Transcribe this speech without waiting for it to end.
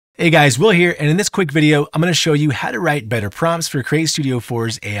Hey guys, Will here, and in this quick video, I'm going to show you how to write better prompts for CreateStudio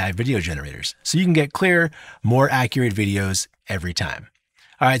 4's AI video generators, so you can get clearer, more accurate videos every time.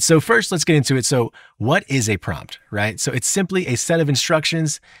 All right, so first let's get into it. So what is a prompt, right? So it's simply a set of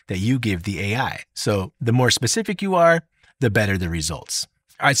instructions that you give the AI. So the more specific you are, the better the results.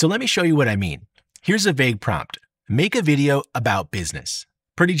 All right, so let me show you what I mean. Here's a vague prompt. Make a video about business.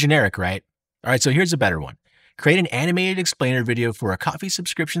 Pretty generic, right? All right, so here's a better one. Create an animated explainer video for a coffee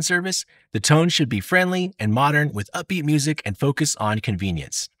subscription service. The tone should be friendly and modern with upbeat music and focus on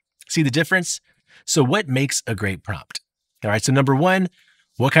convenience. See the difference? So what makes a great prompt? All right, so number one,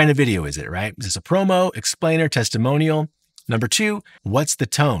 what kind of video is it, right? Is this a promo, explainer, testimonial? Number two, what's the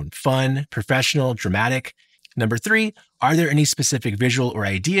tone? Fun, professional, dramatic? Number three, are there any specific visual or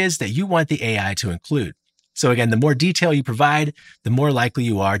ideas that you want the AI to include? So again, the more detail you provide, the more likely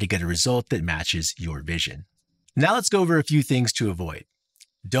you are to get a result that matches your vision. Now let's go over a few things to avoid.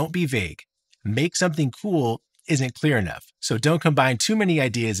 Don't be vague. Make something cool isn't clear enough. So don't combine too many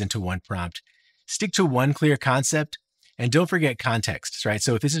ideas into one prompt. Stick to one clear concept and don't forget context, right?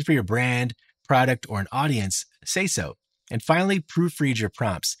 So if this is for your brand, product, or an audience, say so. And finally, proofread your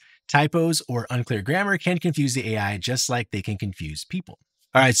prompts. Typos or unclear grammar can confuse the AI just like they can confuse people.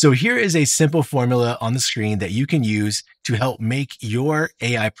 All right, so here is a simple formula on the screen that you can use to help make your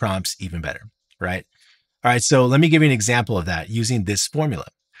AI prompts even better, right? All right, so let me give you an example of that using this formula.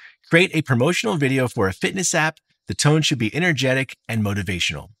 Create a promotional video for a fitness app. The tone should be energetic and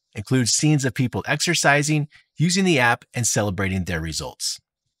motivational. Include scenes of people exercising, using the app, and celebrating their results.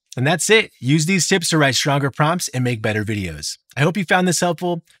 And that's it. Use these tips to write stronger prompts and make better videos. I hope you found this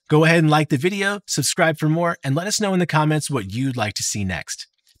helpful. Go ahead and like the video, subscribe for more, and let us know in the comments what you'd like to see next.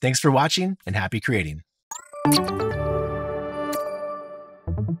 Thanks for watching and happy creating.